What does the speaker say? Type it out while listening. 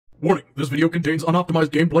Warning, this video contains unoptimized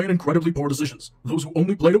gameplay and incredibly poor decisions. Those who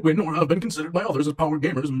only play to win or have been considered by others as power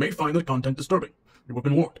gamers may find the content disturbing. You have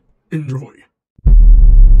been warned. Enjoy.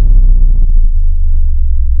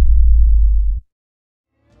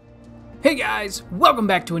 Hey guys, welcome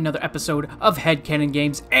back to another episode of HeadCannon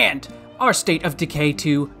Games and our State of Decay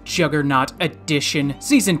 2 Juggernaut Edition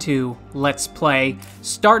Season 2 Let's Play.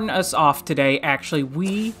 Starting us off today, actually,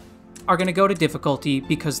 we are going to go to difficulty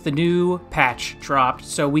because the new patch dropped,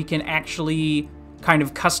 so we can actually kind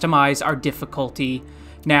of customize our difficulty.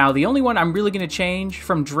 Now, the only one I'm really going to change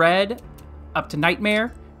from Dread up to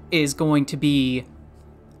Nightmare is going to be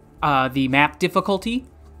the map difficulty,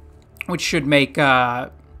 which should make,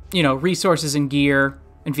 you know, resources and gear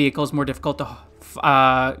and vehicles more difficult to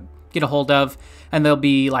get a hold of, and they'll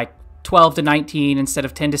be like 12 to 19 instead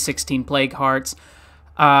of 10 to 16 plague hearts.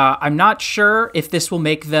 I'm not sure if this will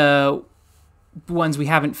make the ones we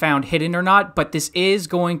haven't found hidden or not, but this is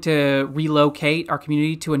going to relocate our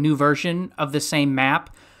community to a new version of the same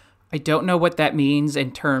map. I don't know what that means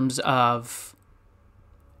in terms of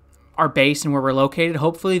our base and where we're located.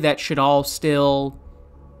 Hopefully that should all still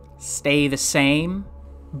stay the same,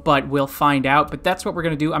 but we'll find out. But that's what we're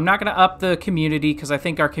going to do. I'm not going to up the community because I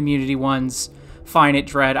think our community one's fine at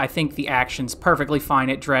Dread. I think the action's perfectly fine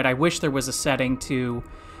at Dread. I wish there was a setting to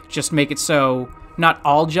just make it so not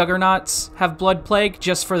all Juggernauts have Blood Plague,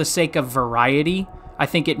 just for the sake of variety. I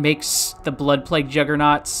think it makes the Blood Plague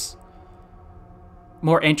Juggernauts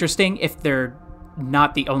more interesting if they're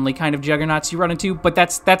not the only kind of Juggernauts you run into, but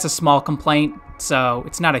that's a small complaint, so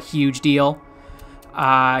it's not a huge deal.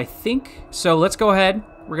 I think, so let's go ahead.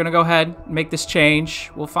 We're going to go ahead and make this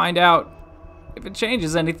change. We'll find out if it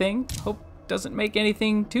changes anything. Hope it doesn't make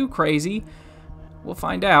anything too crazy. We'll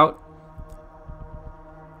find out.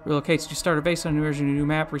 Relocates to starter base on a new version of a new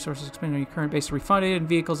map. Resources expended on your current base are refunded, and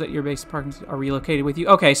vehicles at your base parking are relocated with you.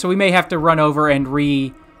 Okay, so we may have to run over and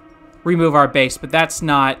remove our base, but that's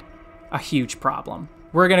not a huge problem.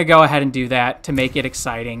 We're going to go ahead and do that to make it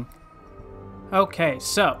exciting. Okay,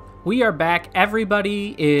 so we are back.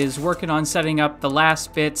 Everybody is working on setting up the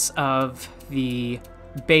last bits of the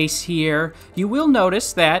base here. You will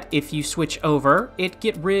notice that if you switch over, it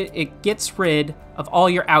gets rid of all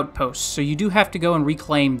your outposts, so you do have to go and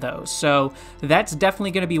reclaim those. So that's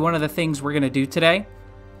definitely going to be one of the things we're going to do today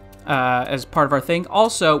as part of our thing.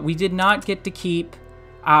 Also, we did not get to keep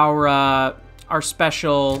our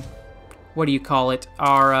special, what do you call it?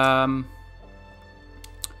 Our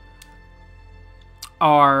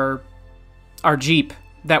Jeep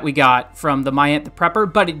that we got from the Myant the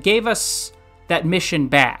Prepper, but it gave us that mission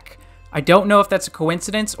back. I don't know if that's a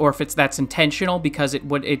coincidence or if that's intentional, because it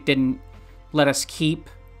didn't let us keep,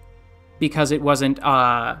 because it wasn't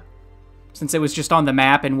since it was just on the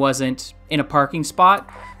map and wasn't in a parking spot.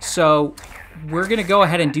 So we're gonna go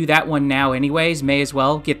ahead and do that one now anyways. May as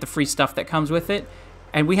well get the free stuff that comes with it.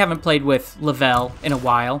 And we haven't played with Lovell in a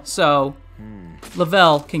while, so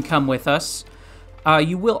Lovell can come with us.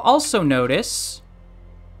 You will also notice,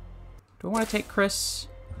 do I want to take Chris?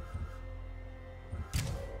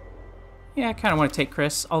 Yeah, I kind of want to take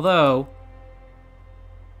Chris, although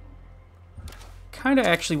kind of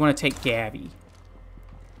actually want to take Gabby.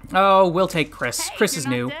 Oh, we'll take Chris. Hey, Chris is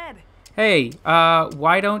new. Dead. Hey,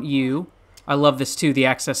 why don't you? I love this too. The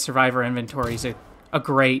Access Survivor inventory is a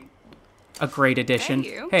great addition.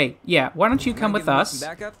 Hey, yeah, why don't you come with us?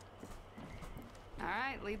 All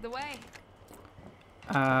right, lead the way.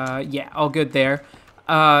 Yeah, all good there.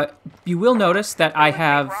 You will notice that I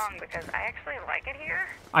have. Wrong, because I actually like it here.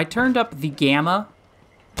 I turned up the gamma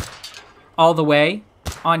all the way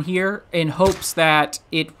on here in hopes that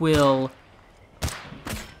it will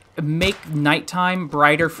make nighttime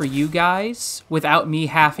brighter for you guys without me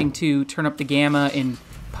having to turn up the gamma in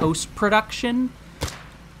post-production,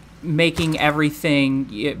 making everything,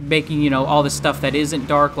 you know, all the stuff that isn't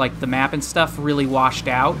dark, like the map and stuff, really washed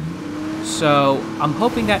out. So I'm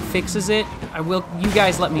hoping that fixes it. You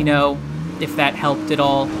guys let me know if that helped at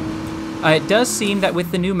all. It does seem that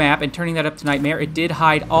with the new map and turning that up to Nightmare, it did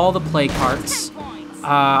hide all the plague hearts.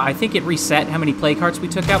 I think it reset how many plague hearts we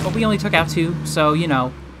took out, but we only took out 2, so, you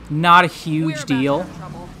know, not a huge deal.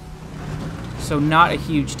 So not a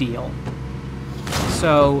huge deal.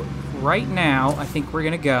 So right now, I think we're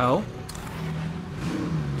going to go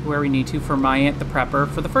to where we need to for Myant the Prepper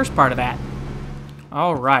for the first part of that.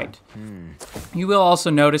 All right. You will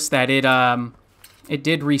also notice that it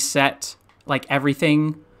did reset, like,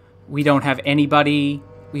 everything. We don't have anybody.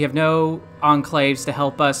 We have no enclaves to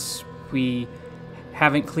help us. We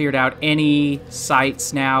haven't cleared out any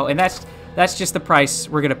sites now, and that's just the price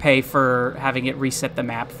we're gonna pay for having it reset the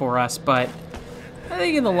map for us. But I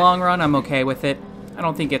think in the long run, I'm okay with it. I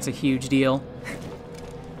don't think it's a huge deal.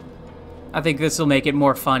 I think this will make it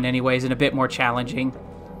more fun anyways and a bit more challenging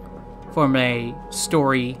from a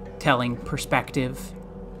storytelling perspective.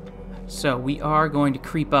 So we are going to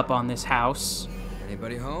creep up on this house.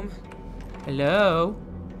 Anybody home? Hello?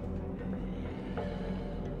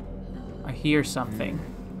 I hear something.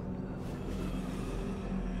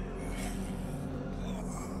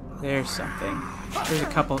 There's something. There's a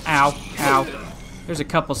couple. Ow. Ow. There's a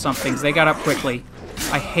couple somethings. They got up quickly.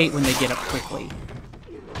 I hate when they get up quickly.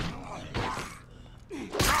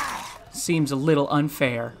 Seems a little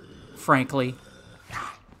unfair, frankly.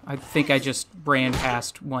 I think I just ran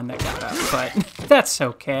past one that got up, but that's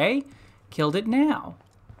okay. Killed it now.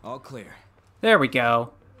 All clear. There we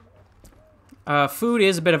go. Food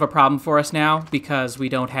is a bit of a problem for us now because we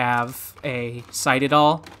don't have a site at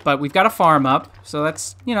all, but we've got a farm up, so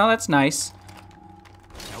that's, you know, that's nice.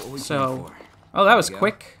 Got what we came So, for. oh, that was There we go.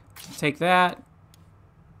 quick. I'll take that.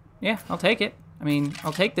 Yeah, I'll take it. I mean,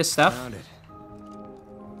 I'll take this stuff. Found it.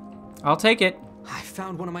 I'll take it. I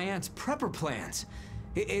found one of my aunt's prepper plans.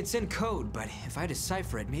 It's in code, but if I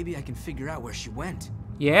decipher it, maybe I can figure out where she went.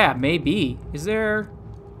 Yeah, maybe. Is there...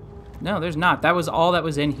 No, there's not. That was all that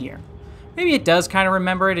was in here. Maybe it does kind of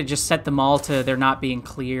remember it. It just set them all to they're not being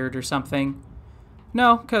cleared or something.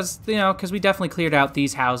 No, because, you know, because we definitely cleared out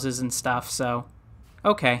these houses and stuff, so...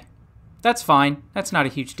 Okay. That's fine. That's not a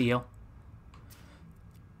huge deal.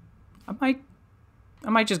 I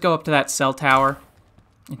might just go up to that cell tower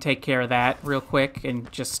and take care of that real quick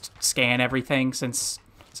and just scan everything since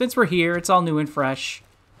we're here. It's all new and fresh.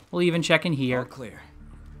 We'll even check in All here clear.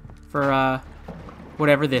 for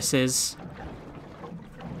whatever this is.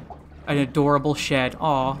 An adorable shed.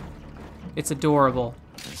 Aw, it's adorable.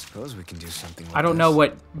 I suppose we can do something with I don't know this.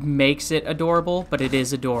 what makes it adorable, but it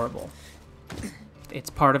is adorable. It's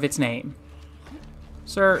part of its name.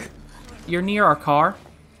 Sir, you're near our car.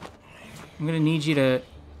 I'm gonna need you to...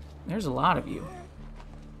 There's a lot of you.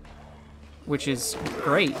 Which is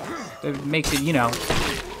great. It makes it, you know,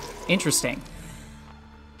 interesting.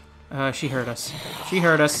 She heard us. She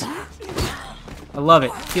heard us. I love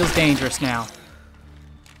it. Feels dangerous now.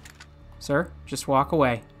 Sir, just walk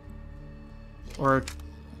away. Or,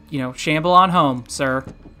 you know, shamble on home, sir.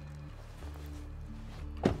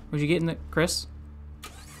 Would you get in the... Chris?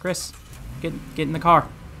 Chris, get in the car.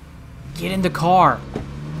 Get in the car.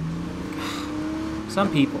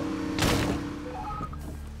 Some people.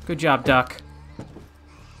 Good job, Duck.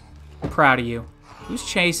 Proud of you. Who's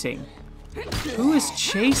chasing? Who is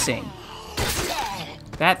chasing?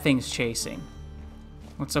 That thing's chasing.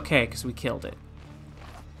 Well, it's okay, because we killed it.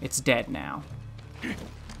 It's dead now.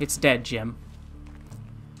 It's dead, Jim.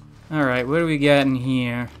 Alright, what do we got in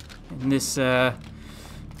here? In this,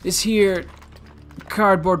 this here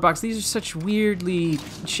cardboard box. These are such weirdly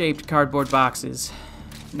shaped cardboard boxes.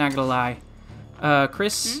 Not gonna lie.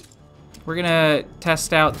 Chris, we're gonna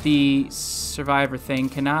test out the survivor thing.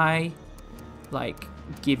 Can I, like,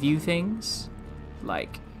 give you things?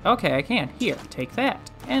 Like, okay, I can. Here, take that,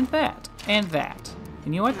 and that, and that.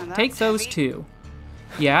 And you know what? Oh, that's Take those heavy. too.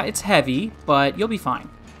 Yeah, it's heavy, but you'll be fine.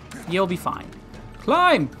 You'll be fine.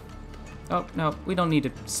 Climb! Oh, no, we don't need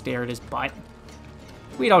to stare at his butt.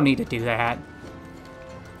 We don't need to do that.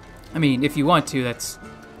 I mean, if you want to, that's,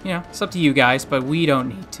 you know, it's up to you guys, but we don't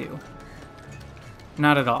need to.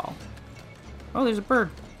 Not at all. Oh, there's a bird.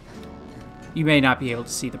 You may not be able to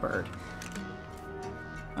see the bird.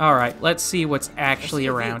 Alright, let's see what's actually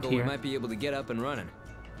around We here. might be able to get up and running.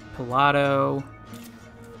 Pilato.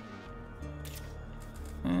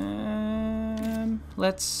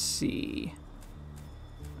 Let's see.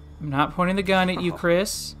 I'm not pointing the gun at you,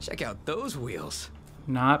 Chris. Check out those wheels.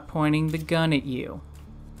 Not pointing the gun at you.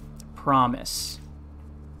 Promise.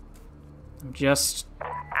 I'm just, you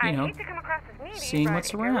I know, hate to come across as needy, seeing but what's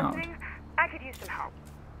if you're around. listening, I could use some help.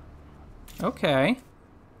 okay.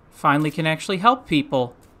 Finally can actually help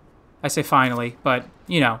people. I say finally, but,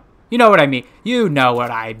 you know what I mean. You know what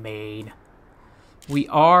I mean. We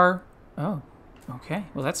are, oh, okay.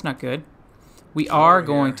 Well, that's not good. We are over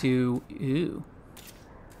going here. to, ew.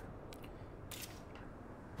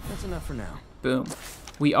 That's enough for now. Boom.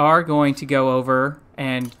 We are going to go over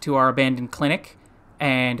and to our abandoned clinic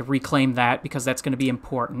and reclaim that because that's going to be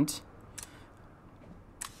important.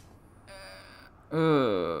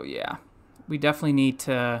 Oh, yeah. We definitely need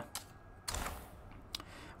to...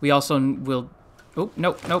 We also will... Oh,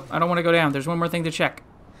 nope, nope. I don't want to go down. There's one more thing to check.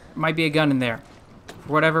 Might be a gun in there.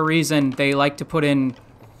 For whatever reason, they like to put in...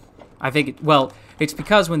 I think... Well, it's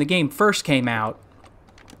because when the game first came out,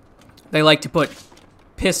 they like to put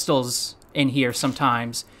pistols in here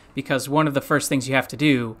sometimes because one of the first things you have to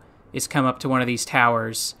do is come up to one of these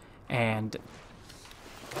towers and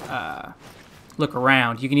look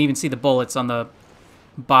around. You can even see the bullets on the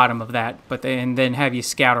bottom of that, and then have you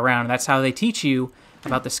scout around. That's how they teach you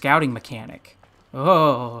about the scouting mechanic.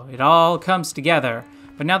 Oh, it all comes together.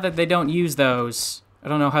 But now that they don't use those, I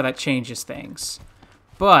don't know how that changes things.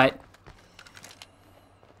 But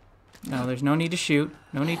no, there's no need to shoot.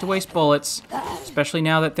 No need to waste bullets, especially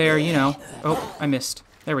now that they're, you know... Oh, I missed.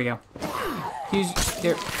 There we go.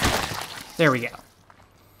 There we go.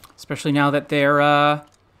 Especially now that they're,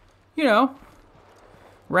 you know,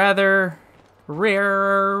 rather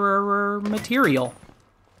rare material.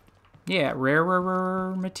 Yeah,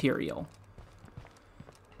 rarer material.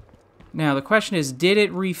 Now, the question is, did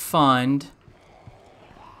it refund?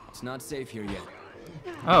 It's not safe here yet.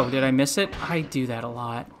 Oh, did I miss it? I do that a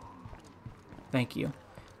lot. Thank you.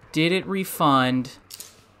 Did it refund?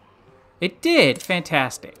 It did.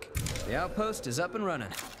 Fantastic. The outpost is up and running.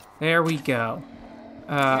 There we go.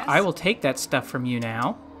 I will take that stuff from you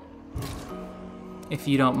now, if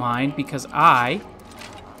you don't mind, because I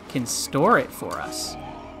can store it for us.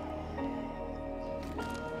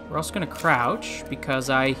 We're also gonna crouch because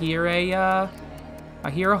I hear a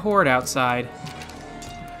horde outside,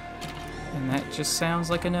 and that just sounds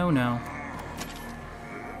like a no-no.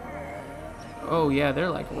 Oh yeah, they're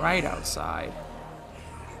like right outside.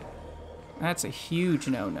 That's a huge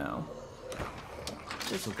no-no.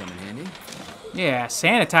 This will come in handy. Yeah,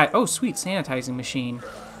 sanitize. Oh, sweet, sanitizing machine.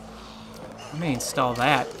 I may install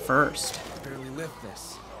that first. Barely lift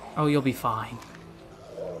this. Oh, you'll be fine.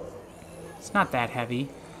 It's not that heavy.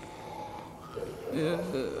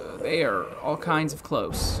 They are all kinds of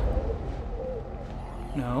close.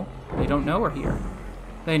 No, they don't know we're here.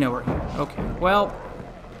 They know we're here. Okay, well.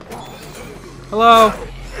 Hello?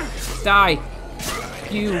 Die.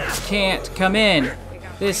 You can't come in.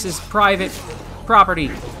 This is private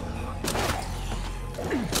property.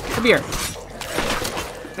 Come here.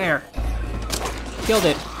 There. Killed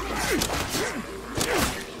it.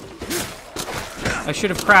 I should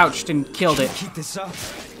have crouched and killed it. Keep this up.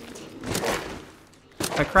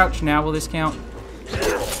 If I crouch now, will this count?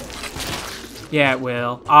 Yeah, it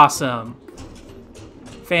will. Awesome.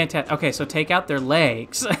 Fantastic. Okay, so take out their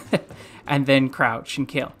legs and then crouch and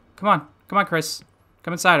kill. Come on. Come on, Chris.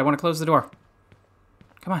 Come inside. I want to close the door.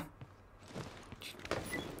 Come on.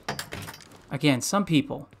 Again, some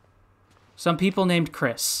people named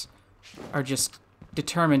Chris are just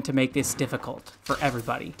determined to make this difficult for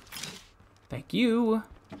everybody. Thank you.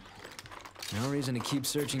 No reason to keep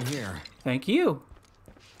searching here. Thank you.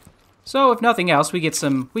 So, if nothing else, we get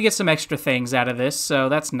some extra things out of this, so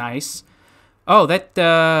that's nice. Oh,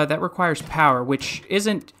 that requires power, which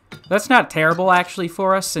that's not terrible actually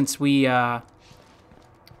for us, since we do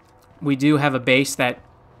have a base that,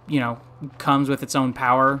 you know, comes with its own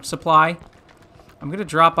power supply. I'm gonna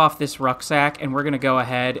drop off this rucksack, and we're gonna go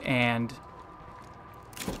ahead and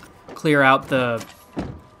clear out the,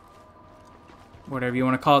 whatever you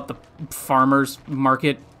want to call it, the farmer's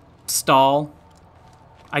market stall,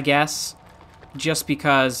 I guess, just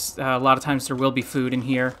because a lot of times there will be food in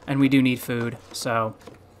here, and we do need food, so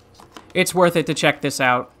it's worth it to check this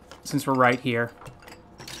out since we're right here.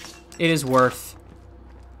 It is worth.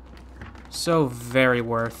 So very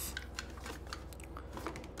worth.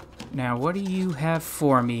 Now, what do you have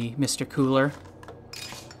for me, Mr. Cooler?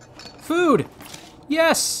 Food!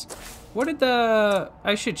 Yes! What did the...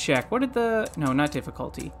 I should check. What did the... No, not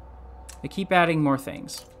difficulty. They keep adding more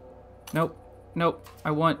things. Nope. Nope.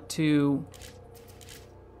 I want to...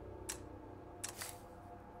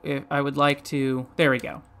 I would like to... There we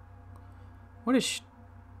go. What is...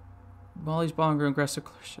 Molly's ball and grew aggressive.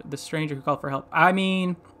 The stranger who called for help. I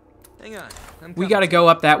mean... Hang on. We gotta go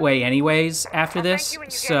up that way anyways after this,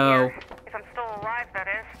 so... If I'm still alive, that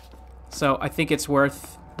is. So I think it's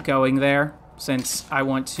worth going there, since I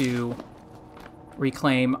want to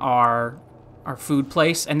reclaim our food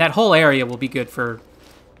place. And that whole area will be good for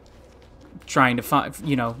trying to find,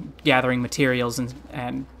 you know, gathering materials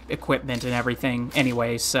and equipment and everything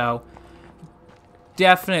anyway, so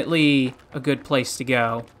definitely a good place to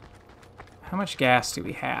go. How much gas do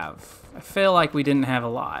we have? I feel like we didn't have a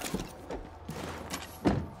lot.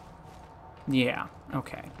 Yeah,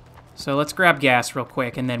 okay. So let's grab gas real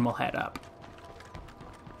quick and then we'll head up.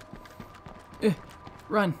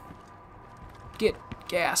 Run. Get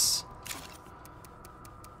gas.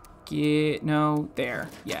 No, there.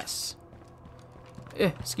 Yes.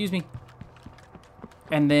 Excuse me.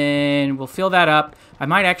 And then we'll fill that up. I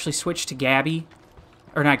might actually switch to Gabby.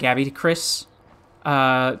 Or not Gabby, to Chris.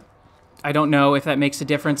 I don't know if that makes a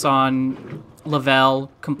difference on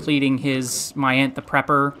Lovell completing his My Aunt the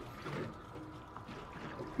Prepper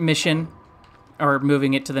mission. Or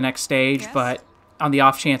moving it to the next stage, Yes? but on the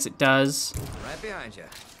off chance it does, Right behind you.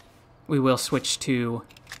 we will switch to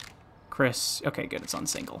Chris. Okay, good, it's on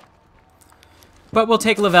single. But we'll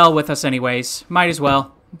take Lovell with us anyways. Might as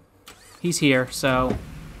well. He's here, so...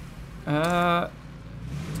 the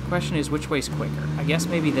question is, which way's quicker? I guess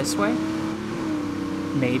maybe this way?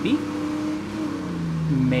 Maybe?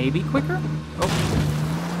 Maybe quicker?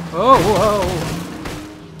 Oh. Oh,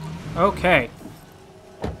 whoa. Okay.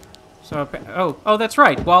 So, oh, that's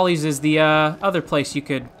right. Wally's is the, other place you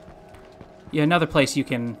could... Yeah, another place you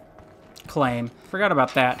can claim. Forgot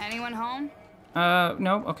about that. Anyone home?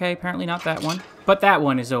 No, okay, apparently not that one. But that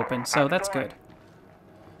one is open, so that's good.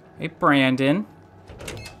 Hey, Brandon.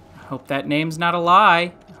 I hope that name's not a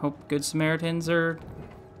lie. I hope Good Samaritans are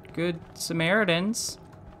good Samaritans.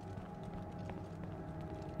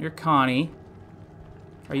 You're Connie.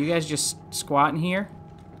 Are you guys just squatting here?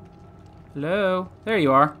 Hello? There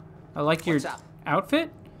you are. I like your outfit.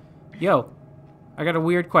 Yo, I got a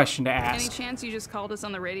weird question to ask. Any chance you just called us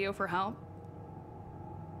on the radio for help?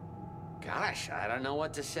 Gosh, I don't know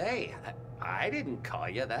what to say. I didn't call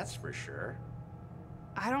you, that's for sure.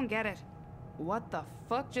 I don't get it. What the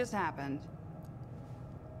fuck just happened?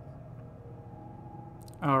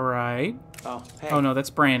 All right. Oh, hey. Oh no, that's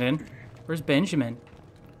Brandon. Where's Benjamin?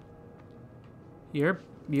 You're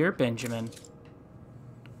Benjamin.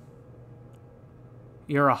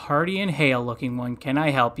 You're a hearty and hale looking one. Can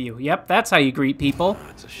I help you? Yep, that's how you greet people.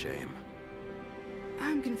 That's a shame.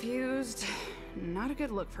 I'm confused. Not a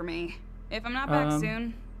good look for me. If I'm not back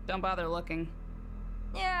soon, don't bother looking.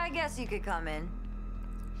 Yeah, I guess you could come in.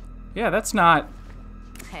 Yeah, that's not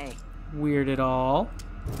Hey, weird at all.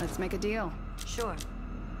 Let's make a deal. sure.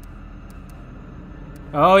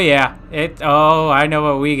 Oh yeah, oh, I know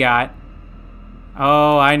what we got.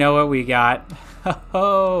 Oh, I know what we got.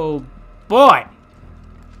 Oh boy,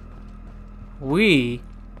 we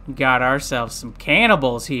got ourselves some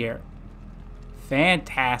cannibals here.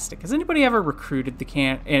 Fantastic. Has anybody ever recruited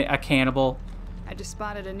a cannibal? I just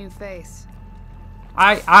spotted a new face.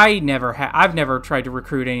 I've never tried to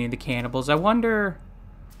recruit any of the cannibals. I wonder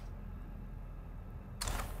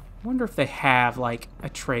if they have like a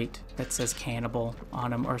trait that says cannibal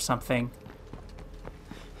on them or something.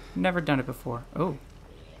 Never done it before. Oh.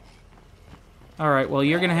 All right, well,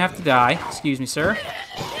 you're gonna have to die. Excuse me, sir.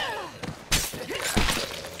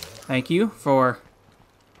 Thank you for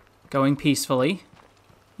going peacefully.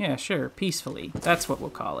 Yeah, sure, peacefully. That's what we'll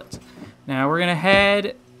call it. Now we're gonna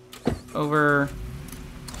head over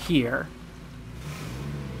here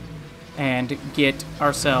and get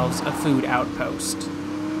ourselves a food outpost.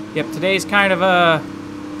 Yep, today's kind of a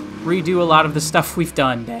redo a lot of the stuff we've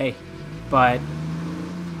done day, but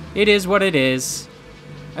it is what it is.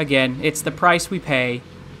 Again, it's the price we pay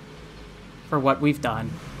for what we've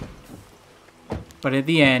done. But at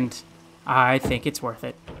the end, I think it's worth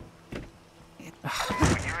it. When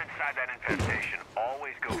you're inside that infestation,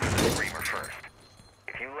 always go for the screamer first.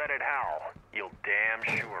 If you let it howl, you'll damn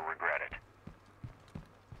sure regret it.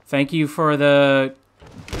 Thank you for the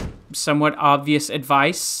somewhat obvious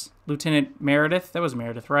advice, Lieutenant Meredith. That was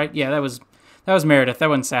Meredith, right? Yeah, that was Meredith. That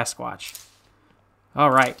wasn't Sasquatch.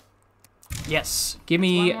 All right. Yes, give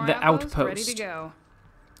me One more the outpost. Ready to go.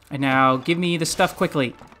 And now give me the stuff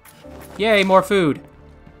quickly. Yay, more food.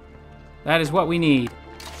 That is what we need.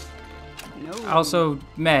 No. Also,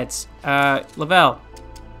 meds. Lovell.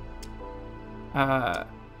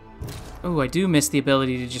 Oh, I do miss the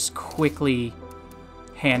ability to just quickly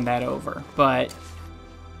hand that over, but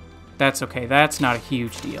that's okay. That's not a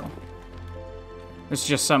huge deal. It's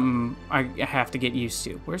just something I have to get used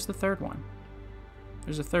to. Where's the third one?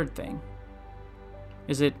 There's a third thing.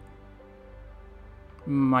 Is it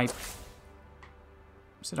my...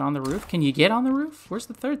 Is it on the roof? Can you get on the roof? Where's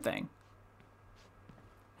the third thing?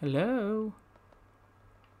 Hello?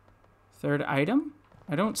 Third item?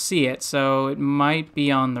 I don't see it, so it might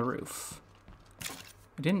be on the roof.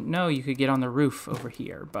 I didn't know you could get on the roof over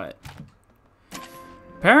here, but...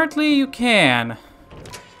 apparently you can.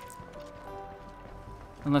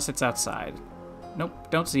 Unless it's outside.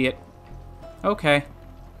 Nope, don't see it. Okay.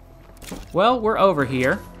 Well, we're over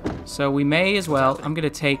here, so we may as well... I'm gonna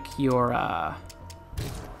take your, I'm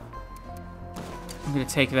gonna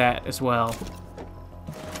take that as well.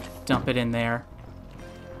 Dump it in there.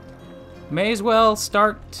 May as well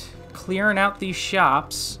start clearing out these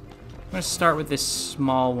shops. I'm gonna start with this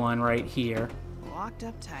small one right here. Locked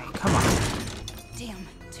up tight. Oh, come on. Damn,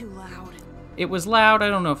 too loud. It was loud. I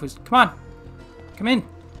don't know if it was... Come on. Come in.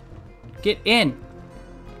 Get in.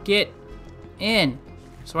 Get in.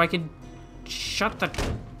 So I can shut the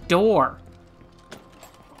door.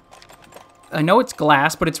 I know it's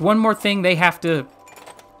glass, but it's one more thing they have to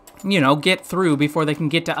you know, get through before they can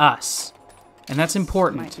get to us. And that's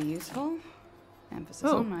important. Might be useful. Emphasis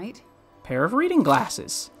on might. Pair of reading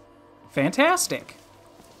glasses. Fantastic.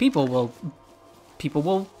 People will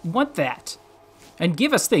want that. And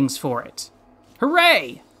give us things for it.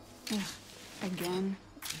 Hooray! Again.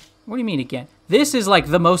 What do you mean again? This is like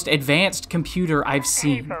the most advanced computer I've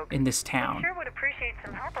seen in this town. Sure would appreciate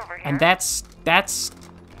some help over here. And that's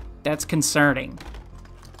concerning.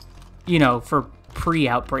 You know, for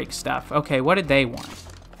pre-outbreak stuff. Okay, what did they want?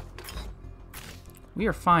 We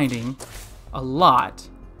are finding a lot.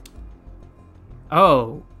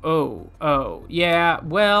 Oh. Yeah,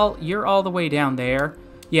 well, you're all the way down there.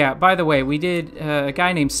 Yeah, by the way, we did, a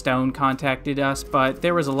guy named Stone contacted us, but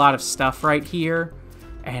there was a lot of stuff right here.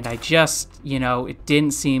 And I just, you know, it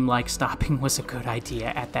didn't seem like stopping was a good idea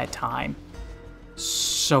at that time.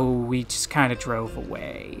 So we just kind of drove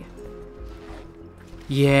away.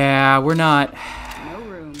 Yeah, we're not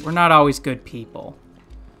always good people.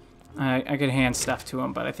 I could hand stuff to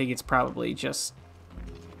him, but I think it's probably just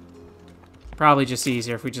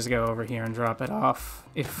easier if we just go over here and drop it off.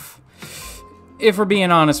 If we're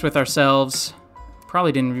being honest with ourselves,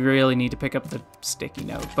 probably didn't really need to pick up the sticky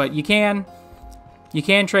note, but you can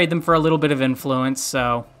trade them for a little bit of influence,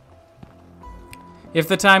 so if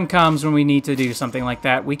the time comes when we need to do something like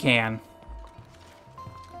that, we can.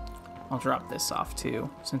 I'll drop this off too,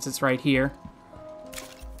 since it's right here.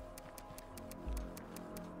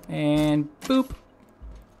 And boop.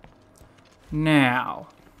 Now,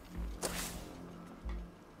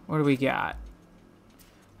 what do we got?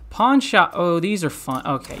 Pawn shop. Oh, these are fun.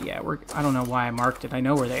 Okay, yeah, I don't know why I marked it. I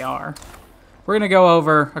know where they are. We're gonna go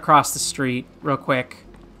over across the street real quick,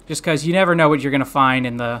 just because you never know what you're gonna find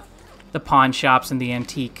in the pawn shops and the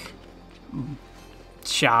antique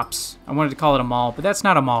shops. I wanted to call it a mall, but that's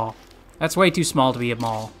not a mall. That's way too small to be a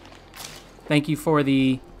mall. Thank you for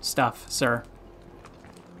the stuff, sir.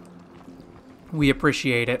 We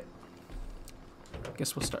appreciate it.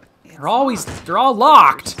 Guess we'll start. They're all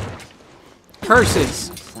locked. Curses.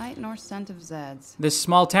 No sight nor scent of Zeds. This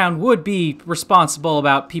small town would be responsible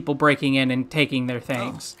about people breaking in and taking their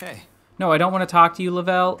things. Oh, hey. No, I don't want to talk to you,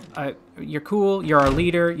 Lovell. You're cool. You're our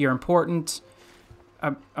leader. You're important.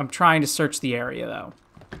 I'm trying to search the area, though.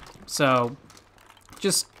 So,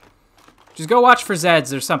 just go watch for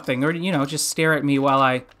Zeds or something. Or, you know, just stare at me while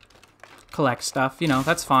I collect stuff. You know,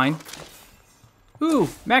 that's fine. Ooh,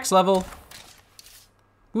 max level.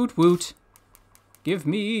 Woot woot. Give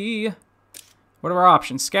me... What are our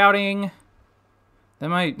options? Scouting. That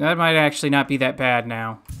might actually not be that bad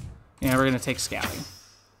now. Yeah, we're gonna take scouting.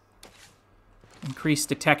 Increase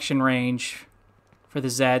detection range for the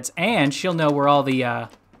Zeds, and she'll know where all the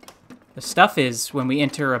stuff is when we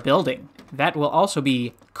enter a building. That will also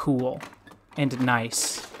be cool and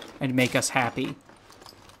nice and make us happy.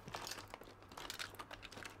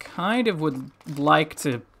 Kind of would like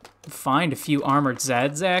to find a few armored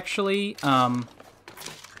Zeds, actually.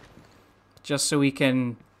 Just so we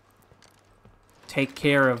can take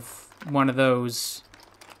care of one of those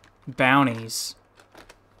bounties.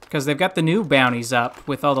 Because they've got the new bounties up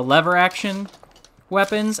with all the lever action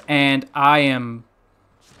weapons, and I am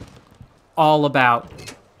all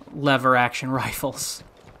about lever action rifles.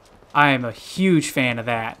 I am a huge fan of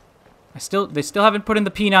that. They still haven't put in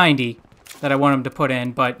the P90 that I want them to put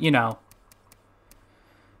in, but, you know.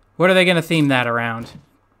 What are they going to theme that around?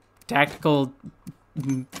 Tactical...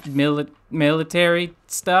 military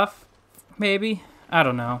stuff, maybe? I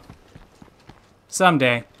don't know.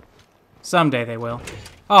 Someday they will.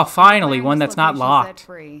 Oh, finally, one that's not locked.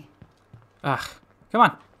 Ugh, come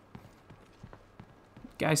on.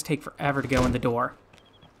 Guys take forever to go in the door.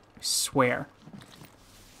 I swear.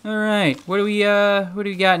 All right, what do we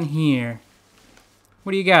got in here?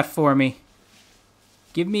 What do you got for me?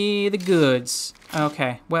 Give me the goods.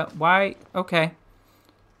 Okay, well, why? Okay.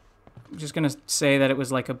 I'm just gonna say that it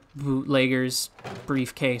was like a bootlegger's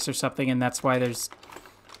briefcase or something, and that's why there's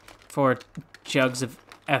 4 jugs of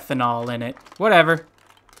ethanol in it. Whatever.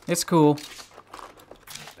 It's cool.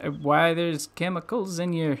 Why there's chemicals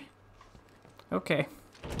in your... Okay.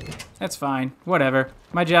 That's fine. Whatever.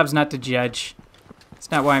 My job's not to judge.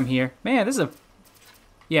 It's not why I'm here. Man, this is a...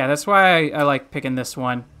 Yeah, that's why I like picking this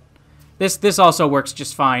one. This also works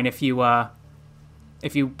just fine if you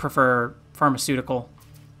prefer pharmaceutical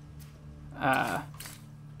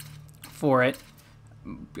for it.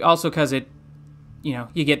 Also because it, you know,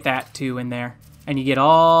 you get that too in there. And you get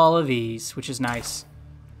all of these, which is nice.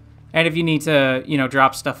 And if you need to, you know,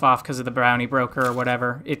 drop stuff off because of the brownie broker or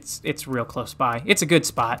whatever, it's real close by. It's a good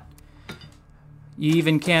spot. You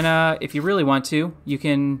even can, if you really want to, you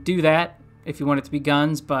can do that if you want it to be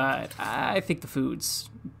guns, but I think the food's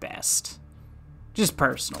best. Just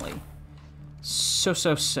personally.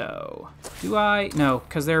 So. Do I? No,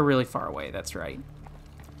 because they're really far away, that's right.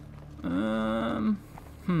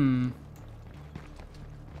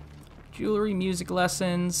 Jewelry, music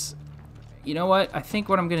lessons. You know what? I think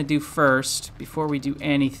what I'm going to do first, before we do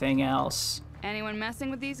anything else... Anyone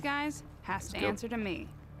messing with these guys has to answer to me.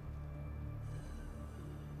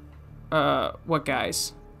 What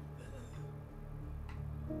guys?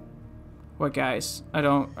 What guys? I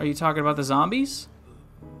don't... Are you talking about the zombies?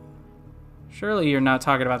 Surely you're not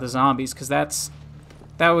talking about the zombies, because that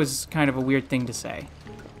was kind of a weird thing to say.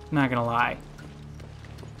 Not gonna lie.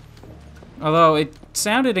 Although it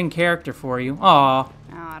sounded in character for you. Aw. Oh,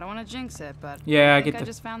 I don't want to jinx it, but yeah, I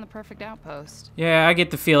just found the perfect outpost. Yeah, I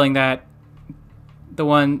get the feeling that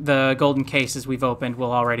the golden cases we've opened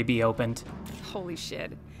will already be opened. Holy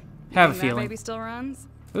shit. Have a That feeling. baby still runs?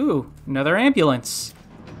 Ooh, another ambulance.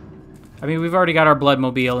 I mean, we've already got our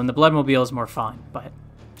Bloodmobile, and the Bloodmobile is more fun, but...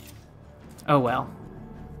 Oh well.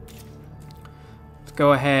 Let's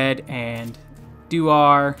go ahead and do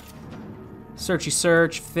our searchy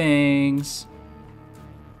search things.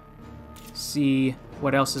 See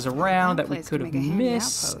what else is around that we could have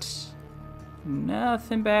missed.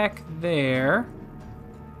 Nothing back there.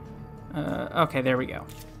 Okay, there we go.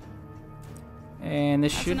 And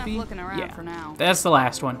this should be... looking around for now. That's the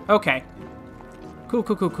last one. Okay.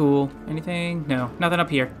 Cool. Anything? No, nothing up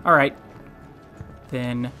here. All right.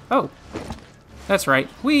 Then... Oh. That's right.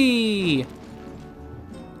 Whee!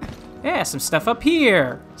 Yeah, some stuff up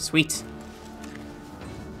here. Sweet.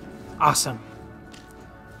 Awesome.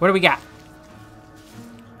 What do we got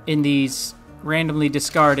in these randomly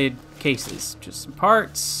discarded cases? Just some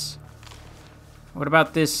parts. What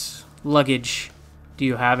about this luggage? Do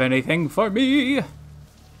you have anything for me?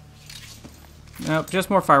 Nope, just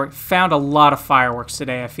more fireworks. Found a lot of fireworks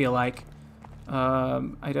today, I feel like. I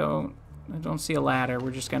don't see a ladder. We're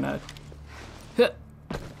just gonna...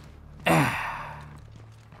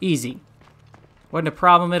 Easy. Wasn't a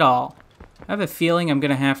problem at all. I have a feeling I'm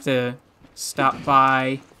gonna have to stop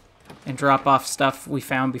by and drop off stuff we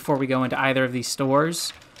found before we go into either of these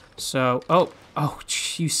stores. So, oh,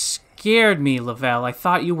 you scared me, Lovell. I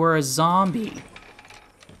thought you were a zombie.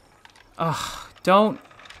 Ugh, don't...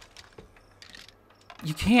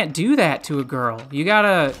 You can't do that to a girl. You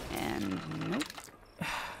gotta... And nope.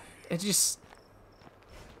 It just...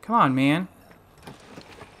 Come on, man.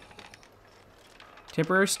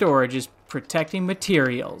 Temporary storage is protecting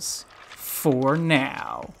materials. For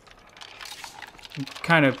now. I'm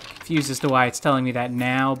kind of confused as to why it's telling me that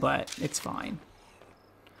now, but it's fine.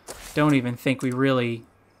 Don't even think we really...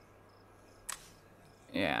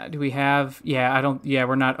 Yeah, do we have... Yeah, I don't... Yeah,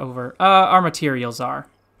 we're not over... Our materials are.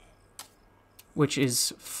 Which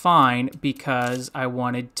is fine because I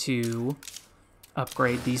wanted to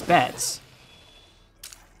upgrade these beds.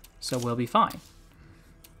 So we'll be fine.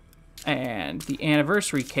 And the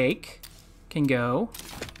anniversary cake can go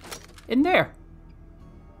in there.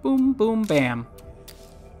 Boom, boom, bam.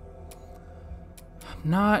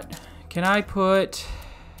 Can I put...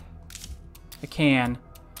 I can.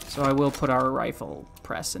 So I will put our rifle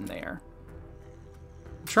press in there.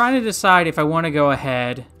 I'm trying to decide if I want to go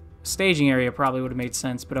ahead... Staging area probably would have made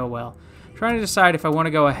sense, but oh well. I'm trying to decide if I want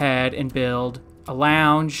to go ahead and build a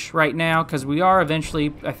lounge right now, because we are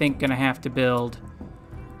eventually, I think, going to have to build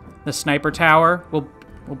the sniper tower. We'll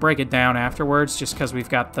break it down afterwards, just because we've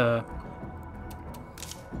got the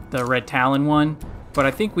Red Talon one. But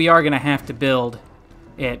I think we are going to have to build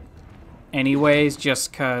it anyways,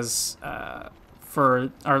 just because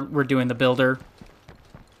we're doing the builder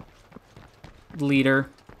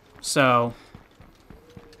leader. So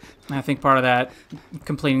I think part of that,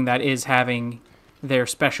 completing that, is having their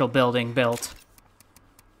special building built.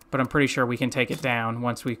 But I'm pretty sure we can take it down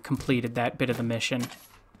once we've completed that bit of the mission.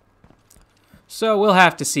 So we'll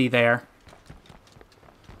have to see there.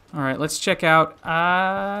 Alright, let's check out...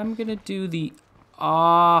 I'm going to do the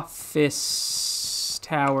office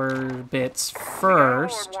tower bits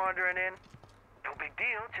first. Wandering in. No big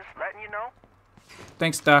deal, just letting you know.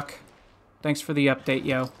 Thanks, Duck. Thanks for the update,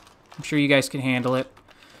 yo. I'm sure you guys can handle it.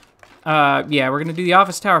 Yeah, we're gonna do the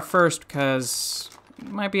office tower first because we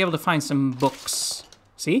might be able to find some books.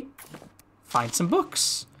 See? Find some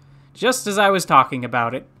books. Just as I was talking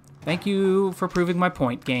about it. Thank you for proving my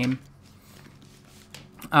point, game.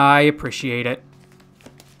 I appreciate it.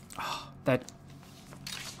 Oh, that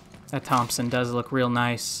Thompson does look real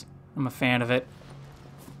nice. I'm a fan of it.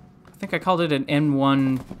 I think I called it an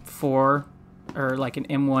M14, or like an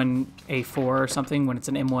M1A4 or something when it's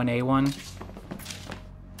an M1A1.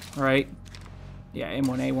 Right? Yeah,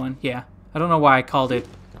 M1A1. Yeah. I don't know why I called it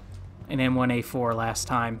an M1A4 last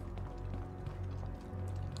time.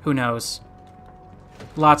 Who knows?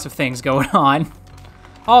 Lots of things going on.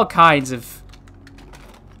 All kinds of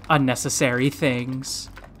unnecessary things.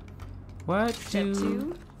 What Step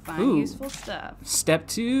 2, find Ooh. useful stuff. Step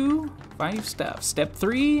 2, find your stuff. Step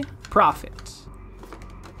 3, profit.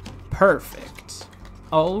 Perfect.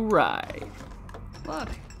 All right. Look,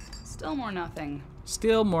 still more nothing.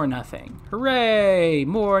 Still more nothing. Hooray!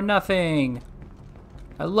 More nothing.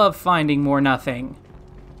 I love finding more nothing.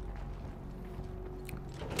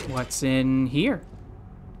 What's in here?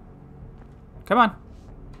 Come on.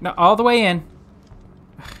 No, all the way in.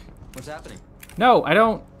 What's happening? No, I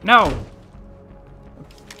don't. No.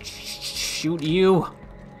 Shoot you.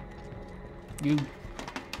 You.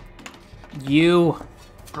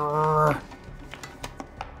 Grr.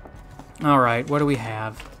 All right, what do we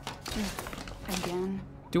have? Again.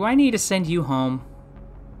 Do I need to send you home?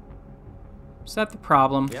 Is that the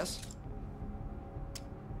problem? Yes?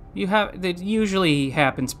 You have. It usually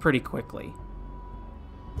happens pretty quickly.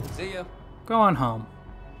 See ya. Go on home.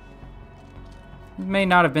 It may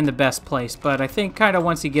not have been the best place, but I think kind of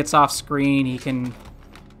once he gets off screen, he can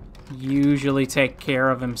usually take care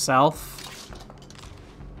of himself.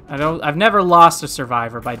 I've never lost a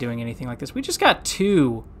survivor by doing anything like this. We just got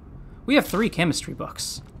 2. We have 3 chemistry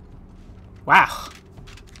books. Wow.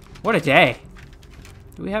 What a day.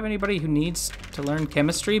 Do we have anybody who needs to learn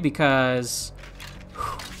chemistry? Because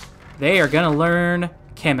they are gonna learn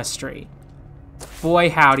chemistry. Boy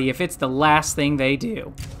howdy, if it's the last thing they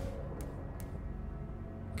do.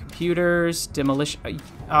 Computers, demolition.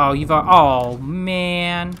 Oh, oh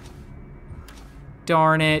man.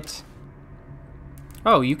 Darn it.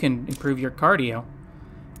 Oh, you can improve your cardio.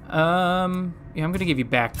 Yeah, I'm gonna give you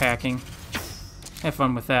backpacking. Have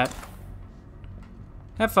fun with that.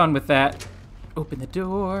 Have fun with that. Open the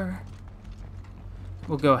door.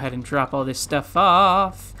 We'll go ahead and drop all this stuff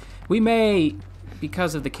off. We may,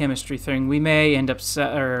 because of the chemistry thing, we may end up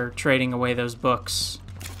trading away those books.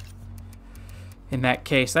 In that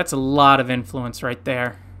case, that's a lot of influence right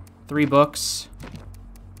there. 3 books.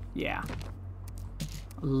 Yeah.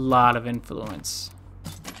 A lot of influence.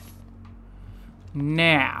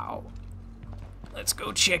 Now, let's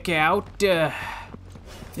go check out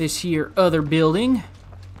this here other building.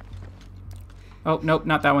 Oh, nope,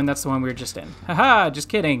 not that one. That's the one we were just in. Haha, just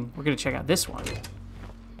kidding. We're going to check out this one.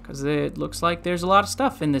 Because it looks like there's a lot of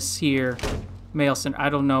stuff in this here mail center. I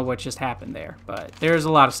don't know what just happened there, but there's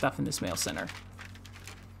a lot of stuff in this mail center.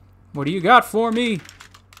 What do you got for me?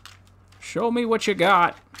 Show me what you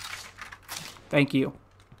got. Thank you.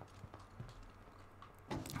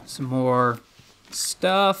 Some more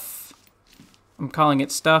stuff. I'm calling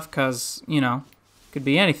it stuff because, you know, could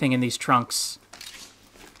be anything in these trunks.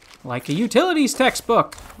 Like a utilities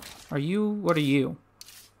textbook. Are you? What are you?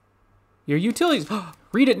 Your utilities.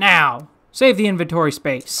 Read it now. Save the inventory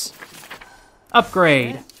space.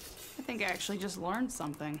 Upgrade. I think I actually just learned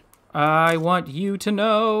something. I want you to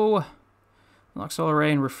know. Unlock solar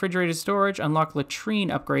array and refrigerated storage. Unlock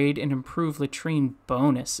latrine upgrade and improve latrine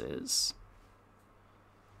bonuses.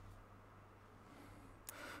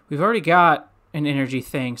 We've already got an energy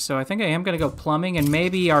thing, so I think I am going to go plumbing, and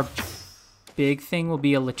maybe our big thing will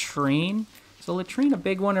be a latrine. Is a latrine a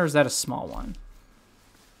big one, or is that a small one?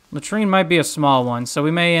 Latrine might be a small one, so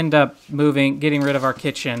we may end up getting rid of our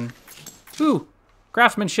kitchen. Ooh,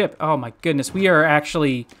 craftsmanship. Oh my goodness, we are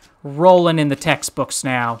actually rolling in the textbooks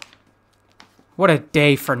now. What a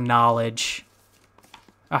day for knowledge.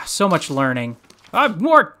 Ah, so much learning.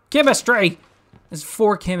 More chemistry! There's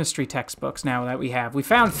 4 chemistry textbooks now that we have. We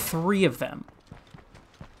found 3 of them.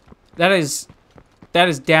 That is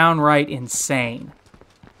downright insane.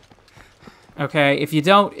 Okay, if you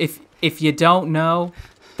don't know,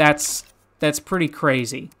 that's pretty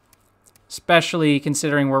crazy. Especially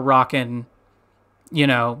considering we're rocking, you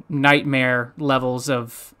know, nightmare levels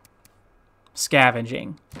of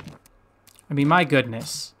scavenging. I mean, my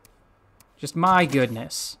goodness. Just my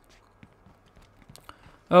goodness.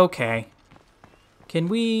 Okay. Can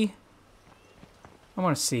we... I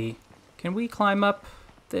want to see. Can we climb up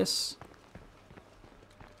this?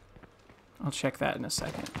 I'll check that in a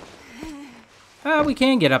second. We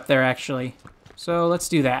can get up there, actually. So let's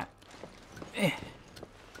do that.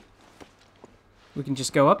 We can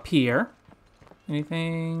just go up here.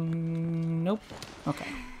 Anything? Nope. Okay.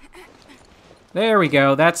 There we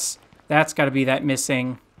go. That's got to be that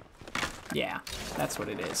missing... Yeah, that's what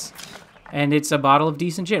it is. And it's a bottle of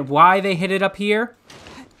decent gin. Why they hid it up here?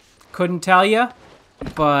 Couldn't tell you.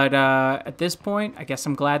 But at this point, I guess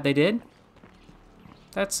I'm glad they did.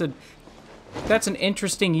 That's an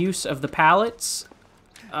interesting use of the pallets.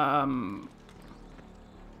 I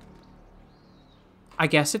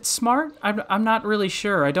guess it's smart. I'm not really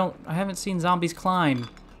sure. I haven't seen zombies climb,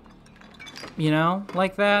 you know,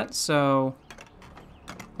 like that. So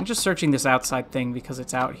I'm just searching this outside thing because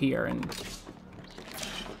it's out here and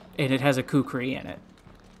it has a kukri in it.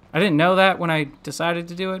 I didn't know that when I decided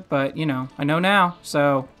to do it, but you know, I know now.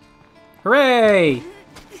 So, hooray!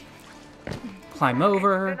 Climb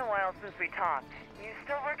over. It's been a while since we talked. You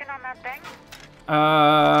still working on that thing?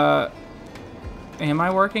 Am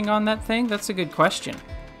I working on that thing? That's a good question.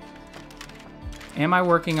 Am I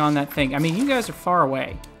working on that thing? I mean, you guys are far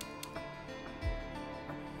away.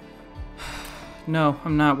 No,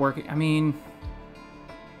 I'm not working. I mean,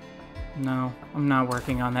 no, I'm not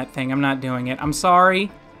working on that thing. I'm not doing it. I'm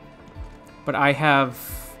sorry, but I have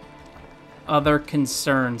other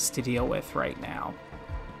concerns to deal with right now,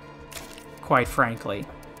 quite frankly.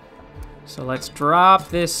 So let's drop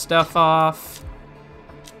this stuff off.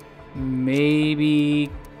 Maybe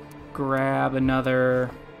grab another...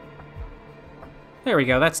 There we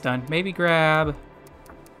go, that's done. Maybe grab...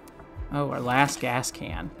 Oh, our last gas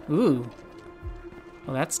can. Ooh.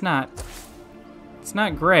 Well, that's not... It's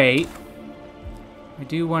not great. I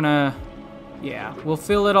do want to... Yeah, we'll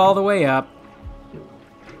fill it all the way up.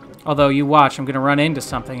 Although, you watch, I'm going to run into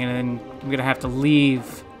something, and then I'm going to have to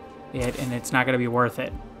leave it, and it's not going to be worth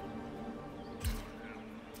it.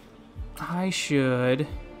 I should...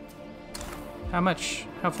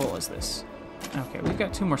 How full is this? Okay, we've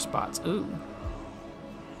got 2 more spots. Ooh.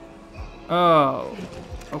 Oh.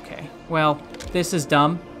 Okay. Well, this is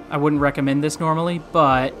dumb. I wouldn't recommend this normally,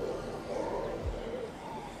 but...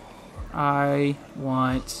 I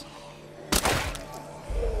want...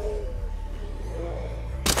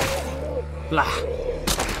 Blah.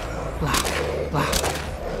 Blah. Blah.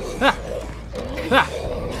 Ah. Ah.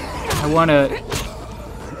 I want to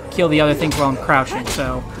kill the other things while I'm crouching,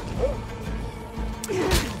 so...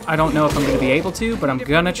 I don't know if I'm going to be able to, but I'm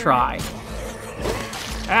going to try.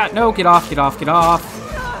 Ah, no, get off, get off, get off.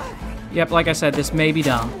 Yep, like I said, this may be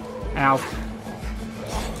dumb. Ow.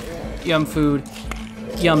 Yum food.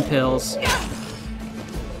 Yum pills.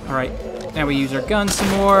 Alright, now we use our gun some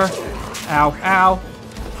more. Ow, ow.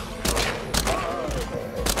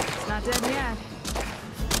 Not dead yet.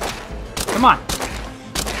 Come on.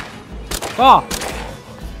 Fall.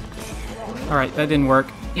 Alright, that didn't work.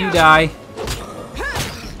 You die.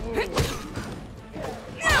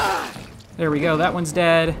 There we go, that one's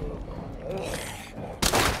dead.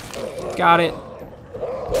 Got it.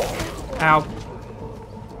 Ow.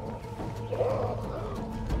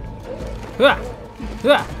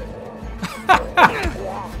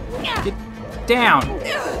 Get down.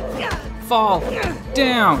 Fall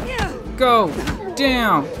down. Go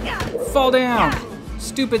down. Fall down.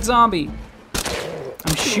 Stupid zombie.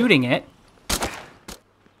 I'm shooting it.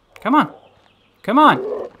 Come on. Come on.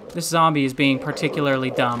 This zombie is being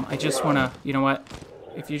particularly dumb. I just want to, you know what?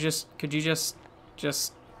 If you just, could you just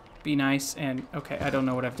be nice and, okay, I don't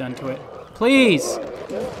know what I've done to it. Please!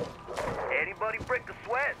 Anybody break the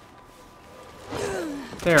sweat?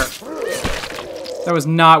 There. That was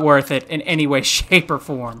not worth it in any way, shape, or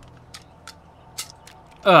form.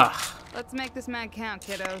 Ugh. Let's make this mag count,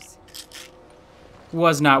 kiddos.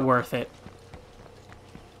 Was not worth it.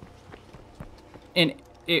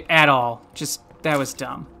 At all. Just, that was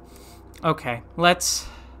dumb. Okay, I'm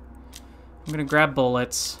gonna grab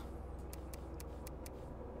bullets.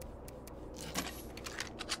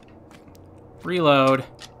 Reload.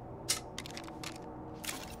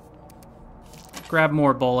 Grab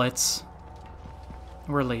more bullets.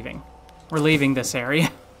 We're leaving. We're leaving this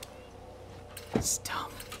area. It's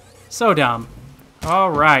dumb. So dumb.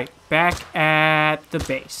 Alright, back at the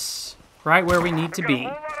base. Right where we need to be.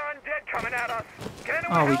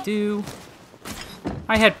 Oh, we do.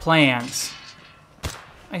 I had plans.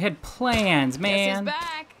 I had plans, man. Guess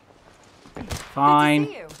who's back? Fine.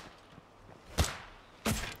 Good to see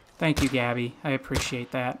you. Thank you, Gabby. I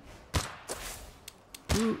appreciate that.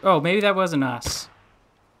 Ooh, oh, maybe that wasn't us.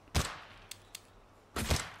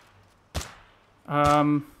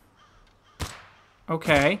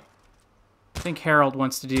 Okay. I think Harold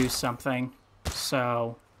wants to do something,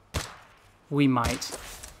 so we might.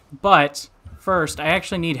 But first, I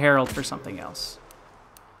actually need Harold for something else.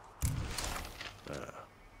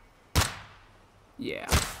 Yeah.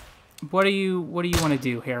 What do you want to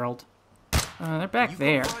do, Harold? They're back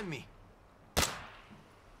there.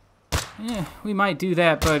 Yeah, we might do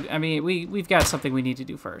that, but I mean, we've got something we need to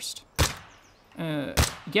do first.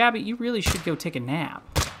 Gabby, you really should go take a nap.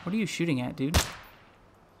 What are you shooting at, dude?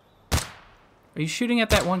 Are you shooting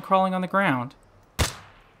at that one crawling on the ground?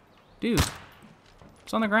 Dude,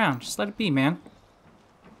 it's on the ground. Just let it be, man.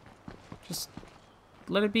 Just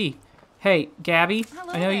let it be. Hey, Gabby,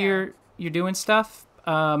 Hello I know there. you're doing stuff.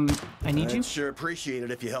 I need you. I'd sure appreciate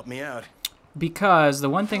it if you help me out. Because the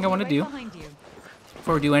one thing I want to do Behind you.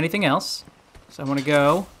 before we do anything else, so I want to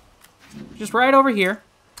go just right over here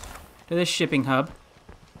to this shipping hub.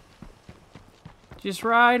 Just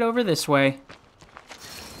right over this way.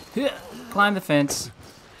 Climb the fence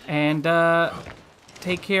and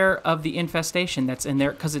take care of the infestation that's in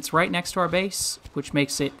there because it's right next to our base, which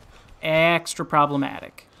makes it extra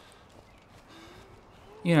problematic.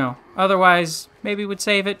 You know, otherwise maybe we'd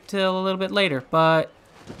save it till a little bit later, but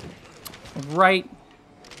right,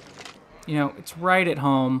 you know, it's right at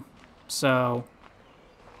home, so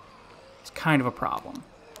it's kind of a problem.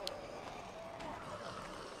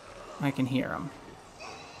 I can hear them.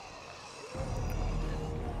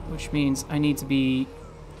 Which means I need to be...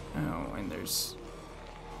 Oh, and there's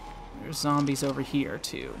zombies over here,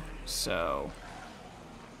 too. So...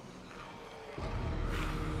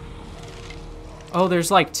 Oh,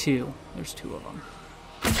 there's like two. There's two of them.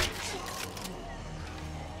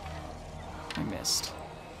 I missed.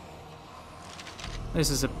 This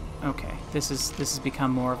is a... Okay, this has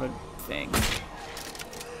become more of a thing.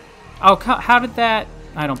 Oh, how did that...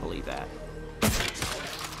 I don't believe that.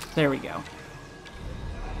 There we go.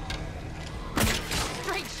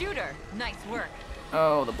 Great shooter. Nice work.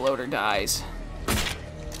 Oh, the bloater dies.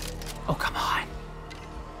 Oh, come on.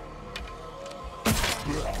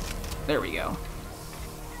 There we go.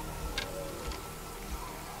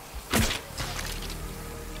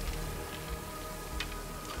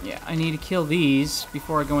 Yeah, I need to kill these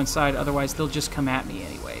before I go inside, otherwise they'll just come at me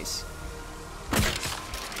anyways.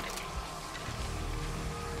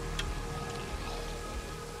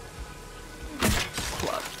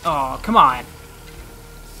 Oh, come on.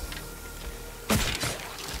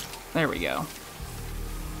 There we go.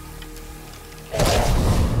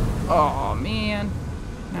 Oh, man.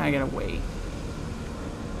 Now I gotta wait.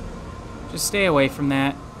 Just stay away from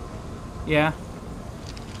that. Yeah.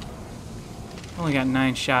 Only got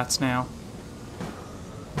 9 shots now.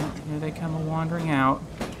 Here they come wandering out.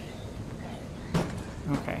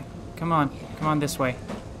 Okay. Come on. Come on this way.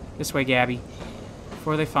 This way, Gabby.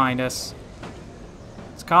 Before they find us.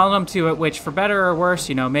 It's calling them to it, which, for better or worse,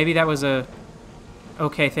 you know, maybe that was a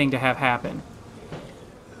okay thing to have happen.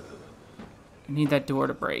 I need that door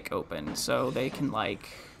to break open so they can, like...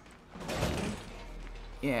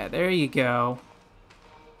 Yeah, there you go.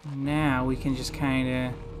 Now we can just kind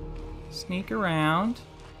of sneak around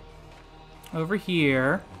over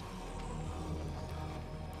here.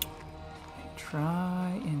 And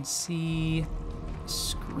try and see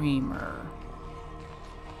Screamer.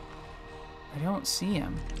 I don't see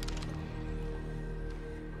him.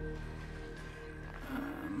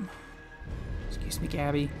 Excuse me,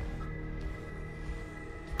 Gabby.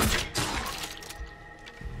 There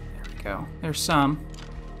we go. There's some.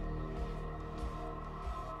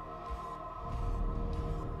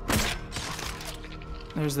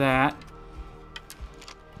 There's that.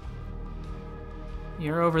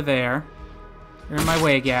 You're over there. You're in my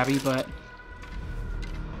way, Gabby, but...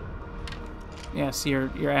 Yes,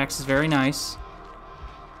 your axe is very nice.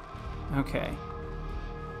 Okay.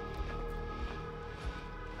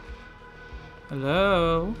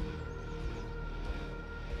 Hello?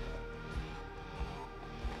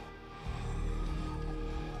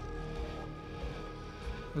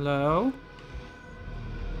 Hello?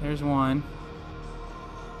 There's one.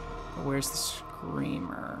 But where's the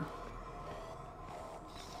Screamer?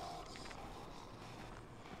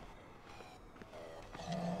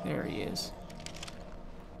 There he is.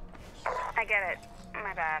 I get it.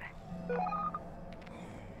 My bad.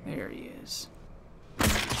 There he is.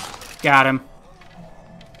 Got him.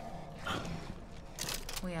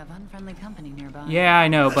 We have unfriendly company nearby. Yeah, I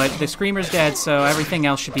know, but the Screamer's dead, so everything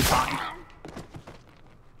else should be fine.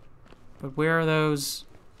 But where are those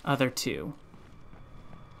other two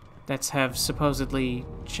that have supposedly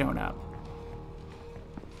shown up?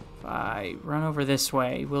 If I run over this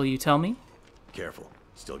way, will you tell me? Careful.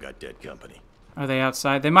 Still got dead company. Are they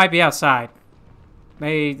outside? They might be outside.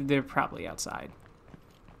 They're probably outside.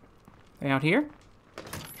 They out here?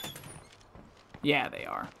 Yeah, they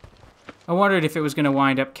are. I wondered if it was going to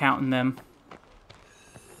wind up counting them.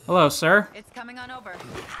 Hello, sir. It's coming on over.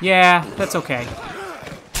 Yeah, that's okay.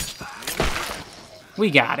 We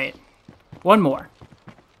got it. One more.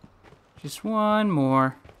 Just one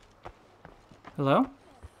more. Hello?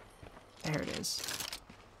 There it is.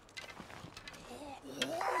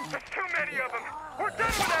 There's too many of them. We're done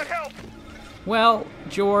without help. Well,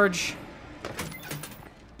 George,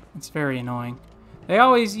 it's very annoying. They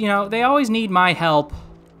always, you know, they always need my help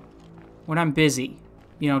when I'm busy.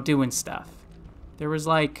 you know, doing stuff. There was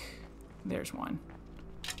like, there's one.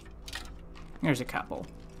 There's a couple.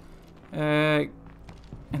 And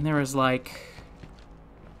there was like,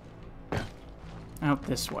 out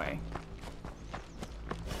this way.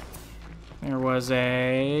 There was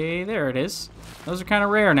a, there it is. Those are kind of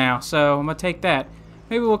rare now, so I'm gonna take that.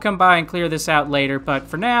 Maybe we'll come by and clear this out later, but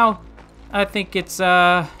for now, I think it's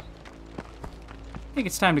time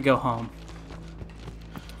to go home.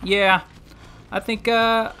 Yeah, I think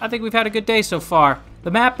we've had a good day so far.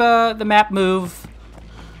 The map move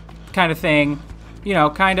kind of thing, you know,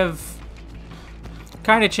 kind of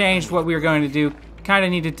changed what we were going to do. Kind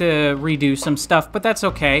of needed to redo some stuff, but that's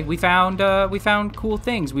okay. We found cool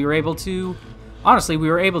things. We were able to, honestly, we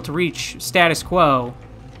were able to reach status quo,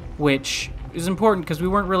 which is important because we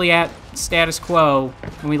weren't really at status quo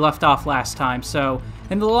when we left off last time. So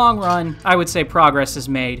in the long run, I would say progress is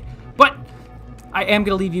made. But I am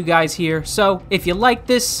going to leave you guys here. So if you like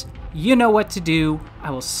this, you know what to do.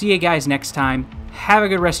 I will see you guys next time. Have a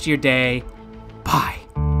good rest of your day.